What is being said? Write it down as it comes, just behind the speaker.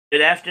Good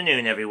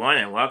afternoon, everyone,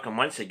 and welcome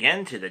once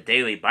again to the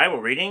daily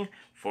Bible reading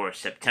for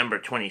September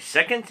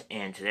 22nd.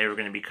 And today we're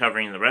going to be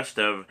covering the rest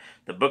of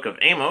the book of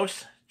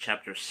Amos,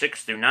 chapters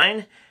 6 through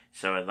 9.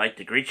 So I'd like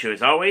to greet you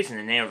as always in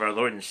the name of our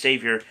Lord and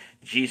Savior,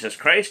 Jesus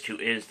Christ, who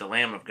is the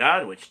Lamb of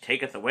God, which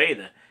taketh away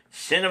the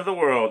sin of the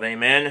world.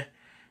 Amen.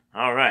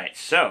 All right,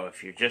 so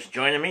if you're just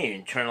joining me, you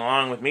can turn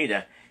along with me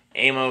to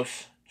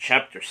Amos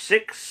chapter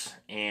 6,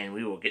 and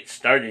we will get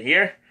started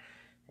here.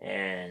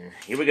 And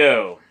here we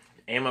go.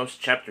 Amos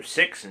chapter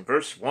 6 and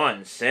verse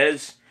 1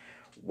 says,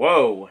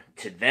 Woe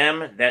to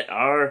them that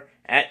are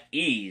at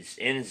ease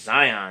in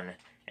Zion,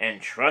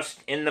 and trust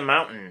in the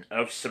mountain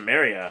of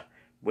Samaria,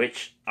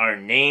 which are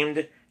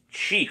named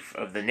chief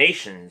of the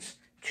nations,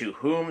 to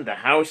whom the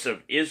house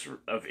of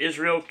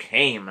Israel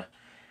came.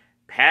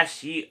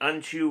 Pass ye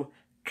unto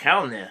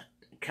Calneh,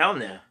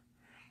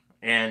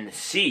 and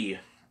see,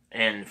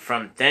 and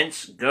from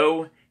thence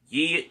go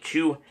ye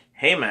to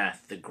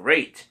Hamath the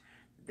great.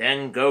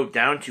 Then go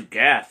down to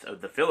Gath of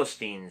the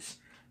Philistines.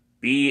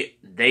 Be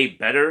they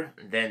better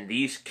than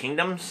these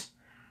kingdoms,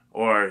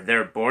 or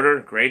their border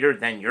greater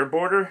than your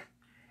border?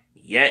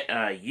 Yet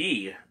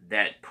ye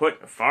that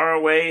put far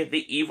away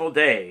the evil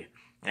day,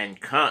 and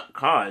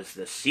cause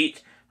the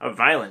seat of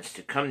violence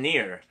to come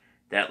near,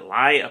 that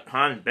lie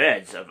upon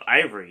beds of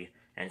ivory,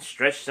 and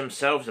stretch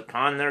themselves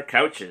upon their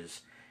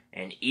couches,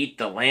 and eat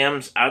the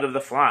lambs out of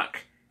the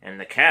flock, and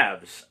the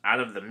calves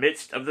out of the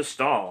midst of the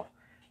stall,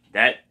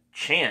 that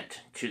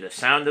chant to the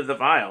sound of the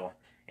viol,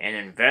 and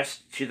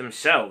invest to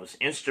themselves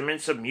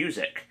instruments of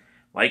music,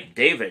 like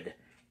David,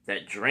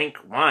 that drink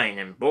wine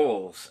in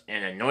bowls,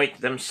 and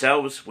anoint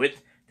themselves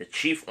with the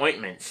chief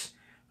ointments,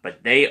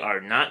 but they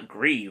are not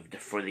grieved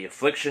for the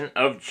affliction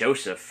of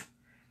Joseph.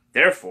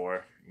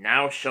 Therefore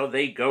now shall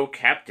they go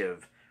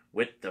captive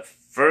with the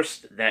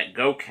first that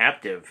go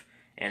captive,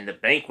 and the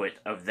banquet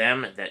of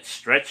them that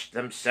stretch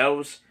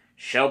themselves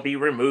shall be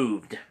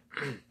removed.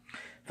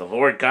 The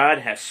Lord God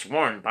hath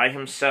sworn by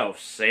himself,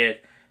 saith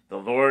the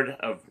Lord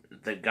of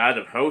the God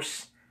of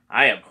hosts,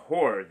 I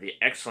abhor the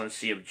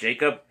excellency of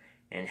Jacob,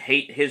 and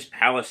hate his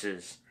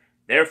palaces.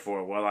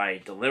 Therefore will I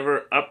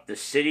deliver up the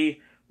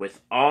city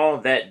with all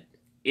that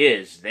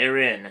is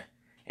therein.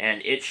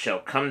 And it shall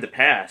come to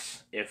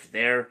pass, if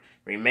there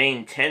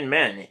remain 10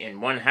 men in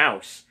one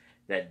house,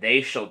 that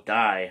they shall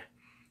die.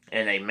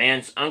 And a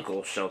man's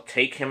uncle shall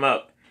take him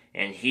up,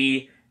 and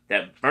he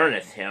that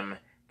burneth him,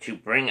 to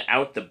bring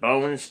out the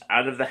bones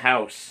out of the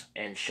house,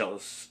 and shall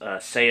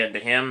say unto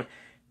him,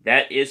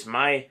 that is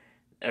by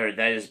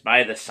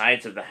the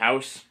sides of the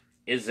house,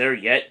 is there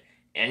yet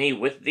any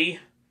with thee?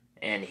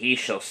 And he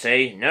shall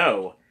say,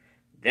 No.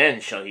 Then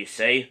shall he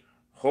say,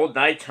 Hold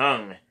thy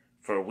tongue,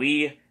 for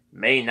we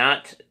may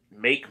not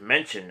make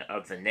mention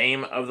of the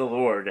name of the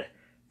Lord.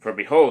 For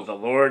behold, the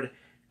Lord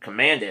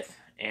commandeth,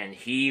 and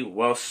he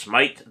will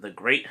smite the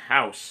great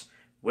house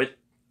with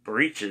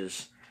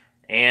breaches,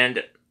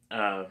 and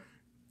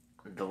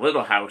the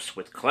little house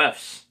with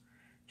clefts.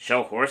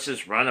 Shall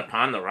horses run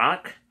upon the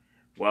rock?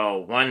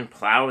 Will one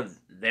plow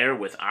there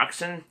with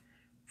oxen?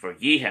 For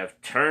ye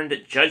have turned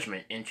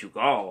judgment into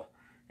gall,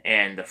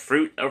 and the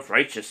fruit of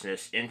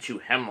righteousness into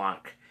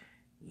hemlock.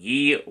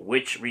 Ye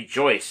which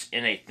rejoice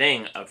in a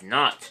thing of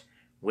naught,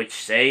 which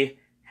say,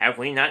 Have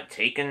we not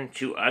taken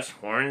to us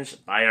horns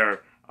by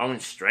our own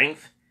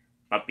strength?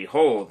 But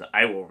behold,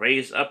 I will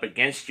raise up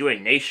against you a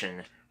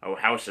nation, O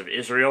house of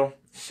Israel,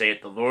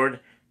 saith the Lord,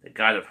 the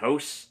God of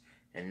hosts,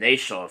 and they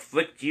shall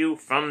afflict you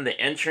from the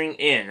entering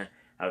in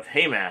of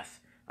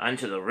Hamath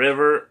unto the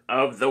river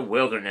of the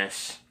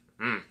wilderness.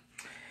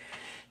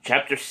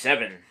 Chapter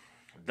 7.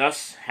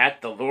 Thus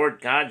hath the Lord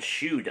God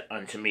shewed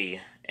unto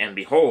me, and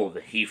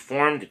behold, he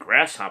formed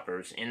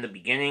grasshoppers in the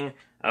beginning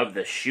of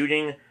the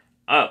shooting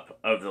up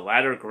of the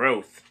latter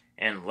growth,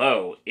 and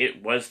lo,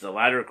 it was the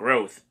latter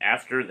growth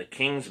after the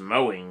king's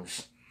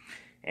mowings.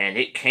 And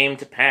it came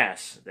to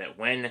pass that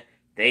when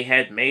they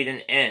had made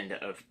an end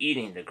of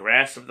eating the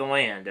grass of the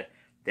land,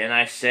 then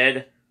I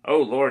said, O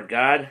Lord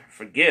God,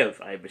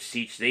 forgive, I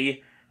beseech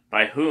thee,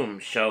 by whom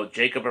shall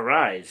Jacob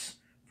arise?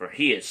 For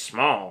he is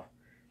small.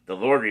 The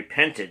Lord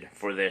repented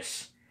for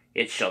this.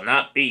 It shall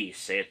not be,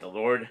 saith the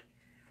Lord.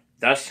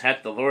 Thus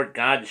hath the Lord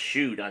God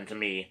shewed unto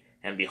me,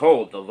 and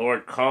behold, the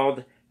Lord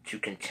called to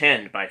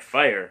contend by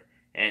fire,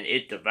 and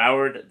it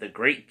devoured the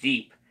great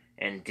deep,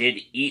 and did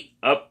eat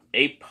up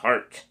a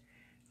part.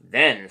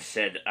 Then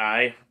said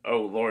I, O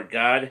Lord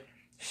God,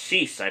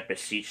 cease, I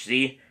beseech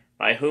thee,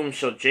 by whom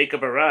shall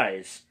Jacob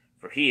arise?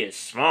 For he is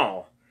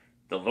small.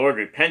 The Lord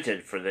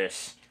repented for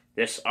this.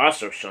 This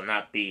also shall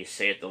not be,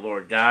 saith the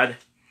Lord God.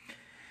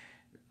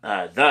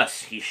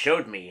 Thus he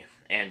showed me,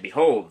 and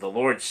behold, the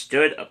Lord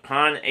stood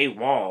upon a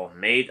wall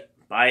made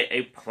by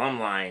a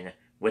plumb line,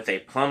 with a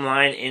plumb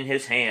line in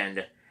his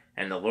hand.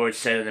 And the Lord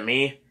said unto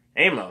me,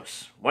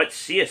 Amos, what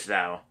seest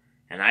thou?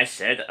 And I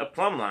said, A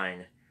plumb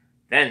line.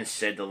 Then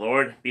said the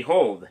Lord,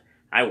 Behold,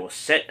 I will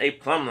set a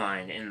plumb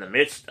line in the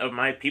midst of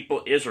my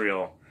people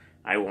Israel.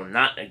 I will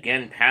not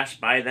again pass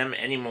by them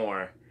any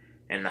more.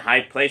 And the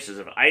high places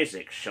of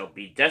Isaac shall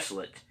be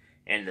desolate,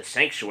 and the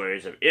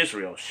sanctuaries of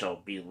Israel shall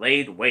be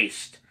laid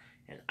waste,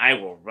 and I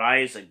will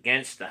rise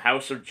against the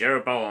house of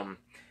Jeroboam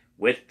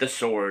with the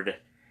sword.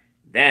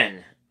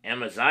 Then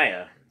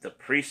Amaziah, the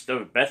priest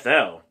of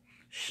Bethel,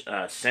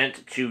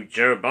 sent to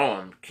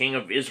Jeroboam, king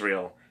of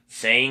Israel,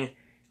 saying,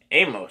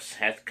 Amos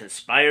hath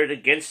conspired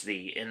against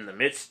thee in the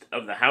midst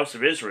of the house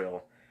of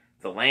Israel.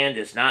 The land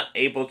is not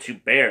able to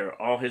bear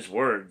all his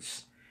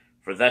words.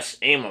 For thus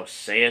Amos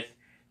saith,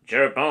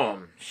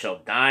 Jeroboam shall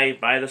die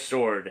by the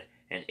sword,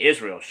 and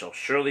Israel shall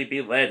surely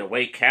be led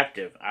away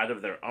captive out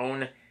of their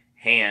own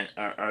hand,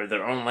 or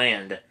their own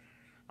land.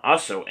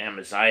 Also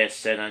Amaziah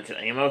said unto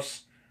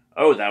Amos,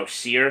 O thou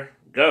seer,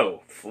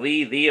 go,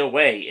 flee thee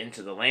away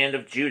into the land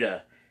of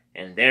Judah,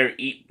 and there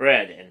eat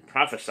bread, and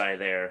prophesy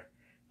there.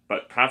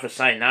 But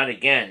prophesy not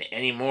again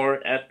any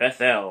more at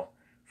Bethel,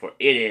 for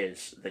it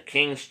is the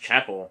king's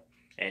chapel,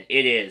 and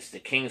it is the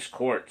king's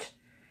court.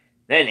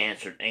 Then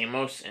answered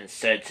Amos, and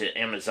said to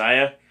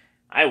Amaziah,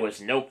 I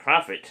was no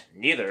prophet,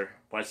 neither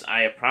was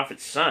I a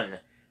prophet's son,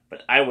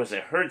 but I was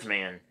a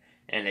herdsman,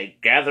 and a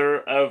gatherer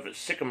of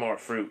sycamore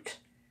fruit.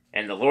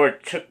 And the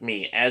Lord took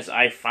me as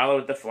I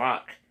followed the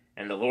flock.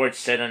 And the Lord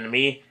said unto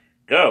me,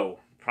 Go,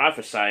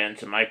 prophesy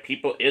unto my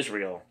people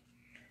Israel.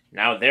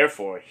 Now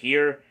therefore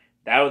hear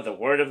thou the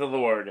word of the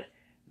Lord.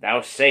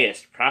 Thou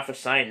sayest,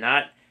 Prophesy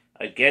not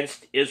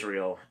against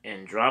Israel,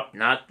 and drop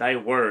not thy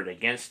word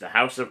against the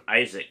house of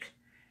Isaac.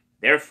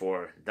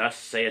 Therefore thus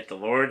saith the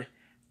Lord,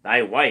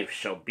 Thy wife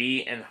shall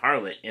be an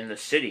harlot in the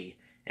city,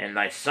 and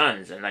thy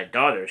sons and thy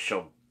daughters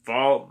shall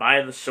fall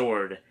by the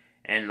sword,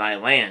 and thy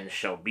land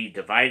shall be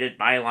divided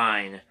by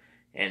line,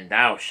 and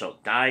thou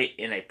shalt die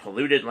in a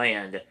polluted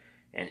land,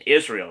 and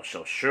Israel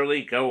shall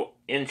surely go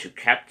into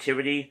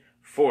captivity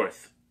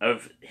forth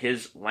of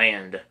his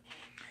land.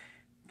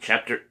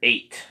 Chapter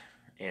 8,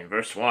 in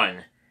verse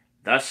 1.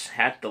 Thus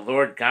hath the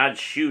Lord God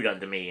shewed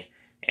unto me,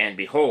 and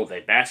behold,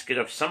 a basket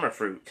of summer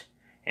fruit.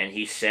 And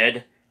he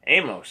said,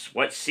 Amos,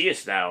 what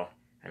seest thou?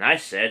 And I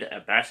said, A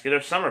basket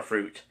of summer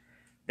fruit.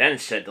 Then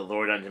said the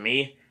Lord unto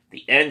me,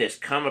 The end is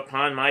come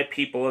upon my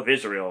people of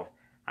Israel.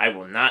 I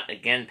will not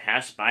again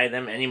pass by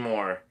them any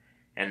more.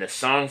 And the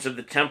songs of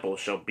the temple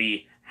shall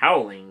be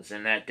howlings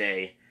in that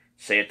day,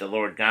 saith the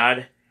Lord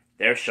God.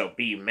 There shall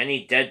be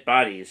many dead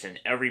bodies in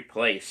every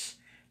place.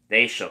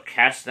 They shall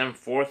cast them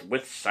forth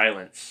with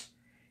silence.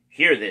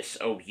 Hear this,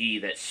 O ye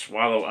that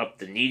swallow up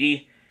the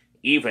needy,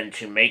 even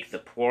to make the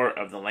poor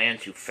of the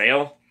land to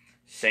fail,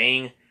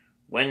 saying,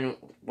 When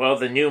will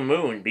the new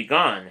moon be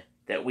gone,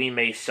 that we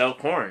may sell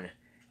corn,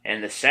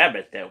 and the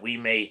Sabbath, that we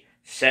may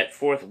set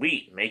forth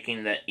wheat,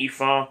 making the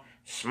ephah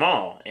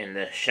small, and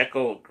the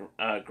shekel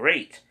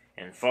great,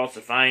 and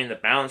falsifying the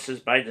balances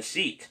by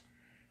deceit,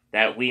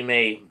 that we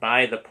may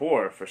buy the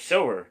poor for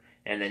silver,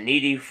 and the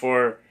needy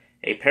for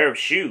a pair of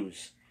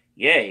shoes,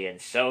 yea,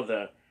 and sell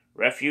the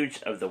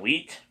refuge of the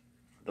wheat?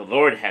 The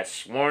Lord hath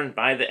sworn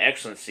by the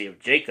excellency of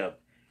Jacob,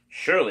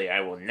 surely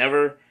I will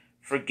never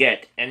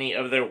forget any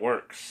of their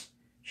works.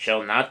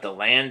 Shall not the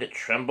land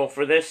tremble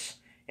for this,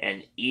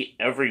 and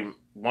every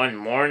one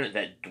mourn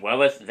that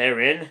dwelleth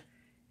therein?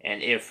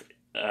 And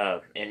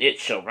it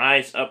shall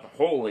rise up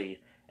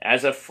wholly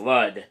as a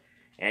flood,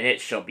 and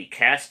it shall be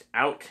cast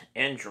out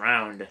and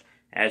drowned,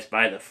 as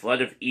by the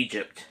flood of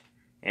Egypt.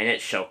 And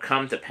it shall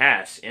come to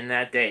pass in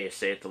that day,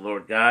 saith the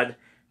Lord God,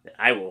 that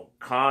I will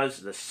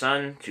cause the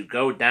sun to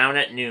go down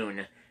at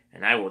noon,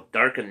 and I will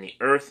darken the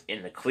earth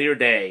in the clear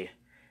day.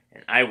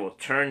 And I will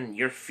turn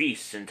your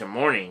feasts into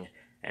mourning,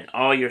 and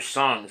all your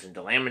songs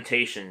into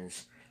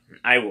lamentations. And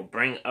I will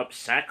bring up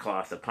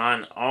sackcloth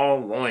upon all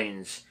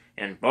loins,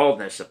 and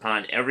baldness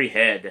upon every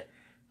head.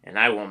 And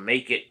I will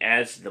make it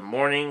as the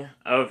mourning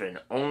of an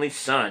only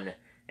son,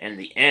 and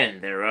the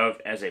end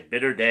thereof as a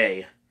bitter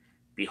day.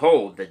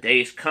 Behold, the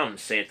days come,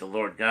 saith the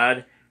Lord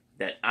God,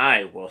 that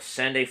I will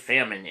send a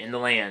famine in the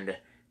land,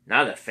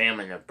 not a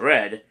famine of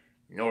bread,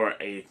 nor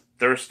a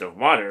thirst of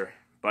water,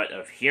 but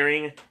of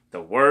hearing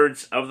the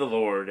words of the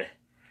Lord.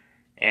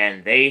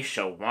 And they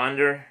shall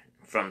wander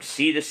from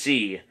sea to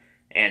sea,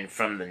 and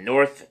from the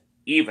north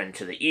even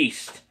to the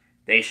east.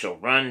 They shall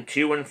run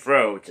to and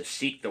fro to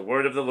seek the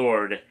word of the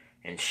Lord,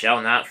 and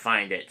shall not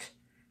find it.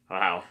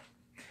 Wow.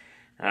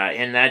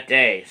 In that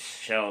day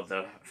shall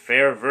the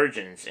fair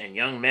virgins and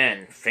young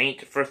men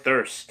faint for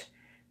thirst,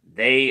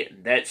 they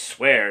that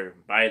swear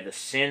by the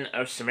sin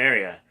of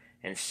Samaria,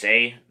 and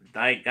say,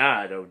 Thy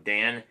God, O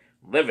Dan,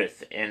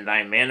 liveth, and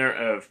thy manor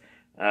of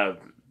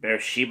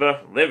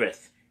Beersheba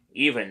liveth.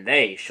 Even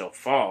they shall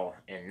fall,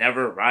 and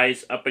never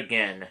rise up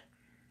again.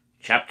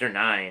 Chapter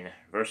 9,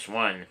 verse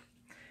 1.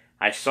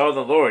 I saw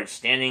the Lord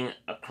standing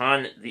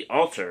upon the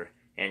altar,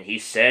 and he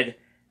said,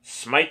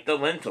 Smite the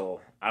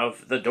lintel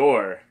of the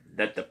door,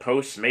 that the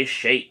posts may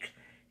shake,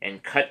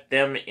 and cut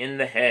them in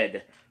the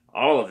head,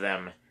 all of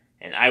them,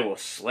 and I will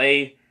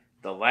slay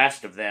the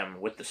last of them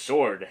with the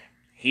sword.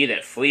 He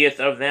that fleeth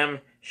of them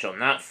shall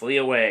not flee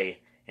away,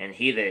 and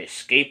he that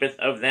escapeth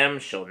of them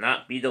shall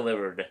not be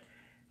delivered.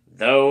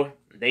 Though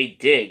they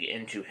dig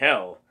into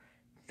hell,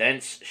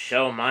 thence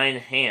shall mine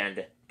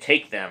hand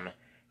take them.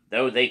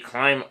 Though they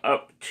climb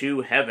up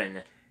to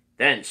heaven,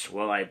 thence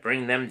will I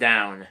bring them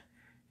down.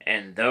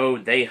 And though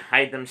they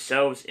hide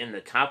themselves in the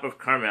top of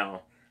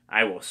Carmel,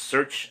 I will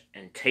search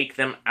and take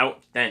them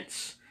out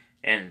thence.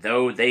 And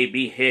though they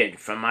be hid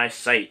from my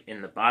sight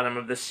in the bottom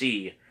of the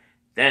sea,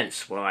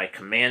 thence will I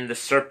command the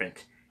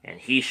serpent,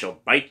 and he shall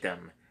bite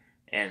them.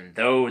 And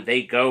though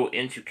they go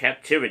into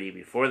captivity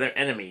before their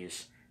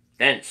enemies,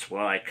 thence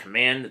will I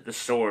command the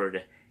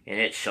sword, and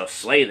it shall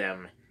slay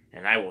them.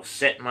 And I will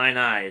set mine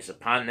eyes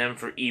upon them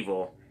for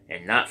evil,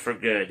 and not for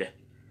good.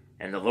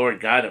 And the Lord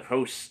God of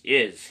hosts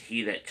is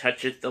he that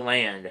toucheth the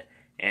land,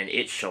 and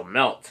it shall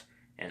melt,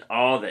 and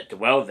all that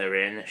dwell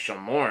therein shall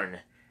mourn,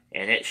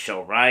 and it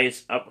shall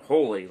rise up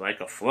wholly like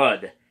a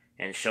flood,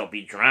 and shall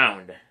be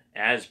drowned,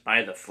 as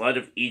by the flood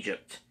of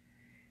Egypt.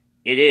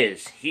 It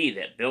is he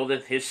that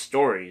buildeth his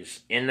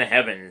stories in the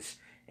heavens,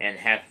 and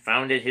hath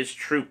founded his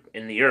troop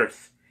in the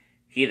earth,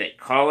 he that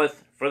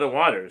calleth for the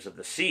waters of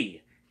the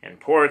sea, and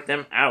poureth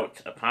them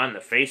out upon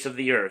the face of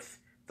the earth.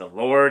 The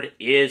Lord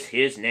is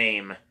his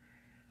name.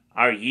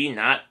 Are ye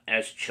not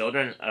as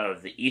children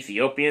of the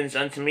Ethiopians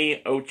unto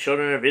me, O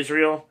children of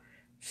Israel?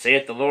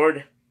 Saith the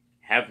Lord,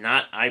 have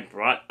not I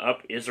brought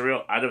up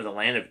Israel out of the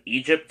land of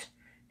Egypt,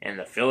 and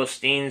the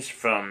Philistines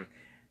from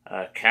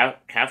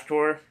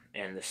Caphtor,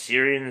 and the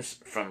Syrians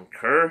from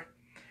Kir?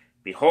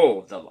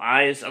 Behold, the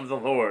eyes of the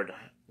Lord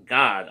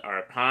God are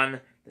upon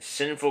the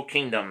sinful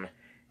kingdom,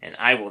 and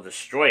I will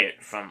destroy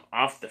it from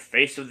off the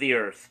face of the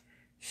earth,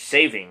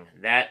 saving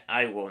that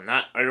I will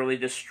not utterly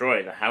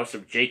destroy the house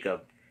of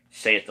Jacob,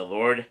 saith the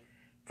Lord.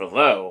 For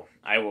lo,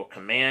 I will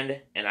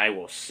command, and I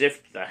will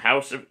sift the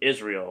house of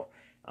Israel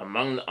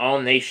among all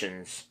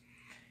nations,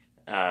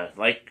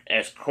 like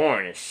as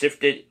corn is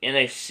sifted in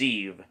a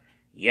sieve,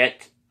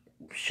 yet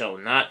shall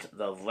not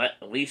the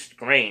least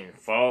grain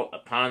fall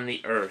upon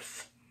the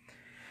earth.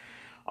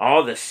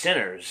 All the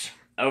sinners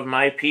of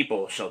my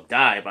people shall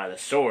die by the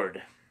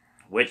sword,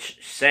 which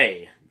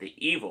say, the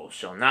evil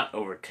shall not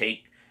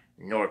overtake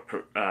nor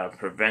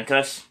prevent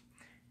us.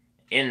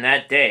 In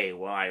that day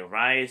will I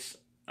raise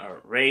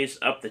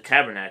up the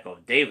tabernacle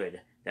of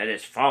David that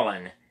is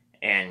fallen,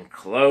 and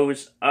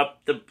close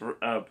up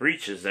the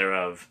breaches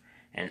thereof,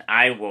 and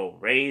I will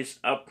raise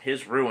up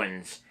his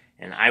ruins,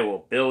 and I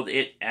will build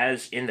it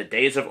as in the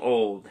days of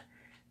old,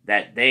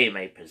 that they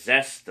may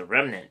possess the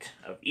remnant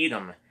of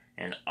Edom,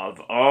 and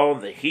of all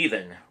the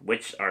heathen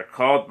which are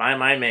called by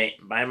my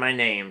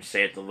name,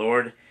 saith the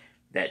Lord,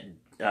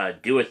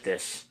 that doeth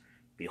this.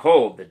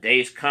 Behold, the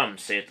days come,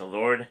 saith the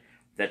Lord,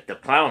 that the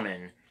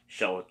plowman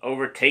shall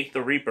overtake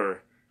the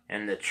reaper,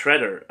 and the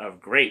treader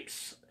of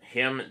grapes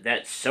him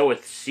that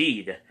soweth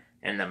seed,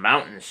 and the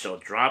mountains shall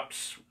drop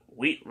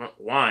sweet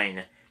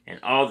wine, and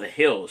all the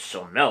hills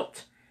shall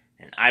melt.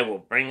 And I will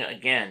bring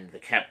again the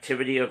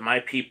captivity of my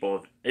people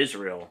of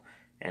Israel,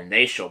 and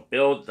they shall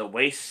build the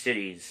waste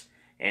cities,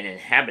 and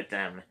inhabit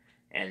them,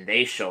 and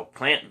they shall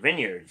plant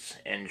vineyards,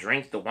 and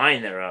drink the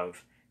wine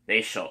thereof.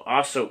 They shall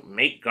also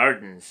make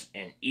gardens,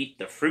 and eat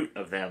the fruit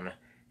of them,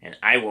 and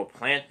I will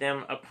plant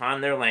them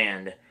upon their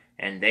land,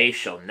 and they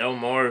shall no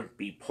more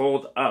be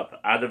pulled up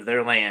out of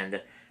their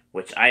land,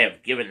 which I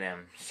have given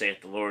them,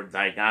 saith the Lord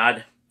thy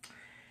God.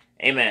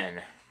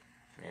 Amen.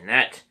 And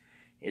that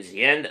is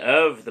the end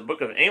of the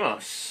book of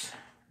Amos.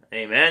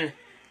 Amen.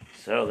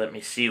 So let me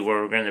see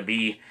where we're going to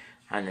be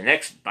on the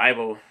next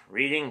Bible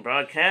reading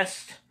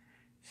broadcast.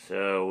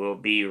 So we'll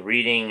be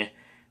reading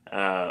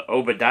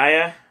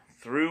Obadiah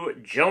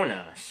through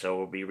Jonah. So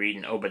we'll be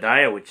reading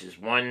Obadiah, which is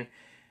one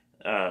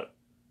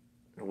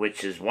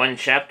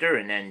chapter,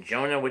 and then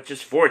Jonah, which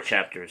is 4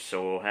 chapters.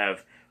 So we'll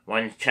have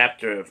one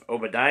chapter of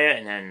Obadiah,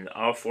 and then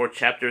all 4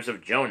 chapters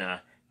of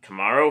Jonah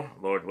tomorrow,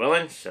 Lord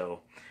willing. So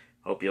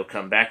hope you'll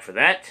come back for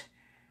that.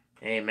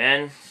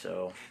 Amen.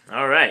 So,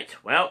 all right.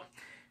 Well,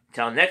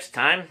 until next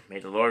time, may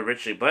the Lord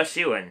richly bless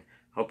you, and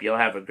hope you'll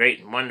have a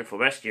great and wonderful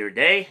rest of your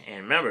day.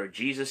 And remember,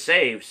 Jesus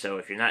saves. So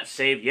if you're not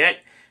saved yet,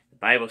 the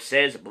Bible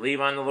says, believe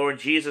on the Lord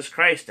Jesus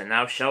Christ, and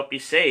thou shalt be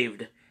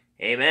saved.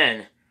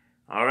 Amen.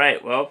 All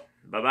right. Well,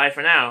 bye-bye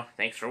for now.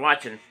 Thanks for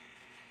watching.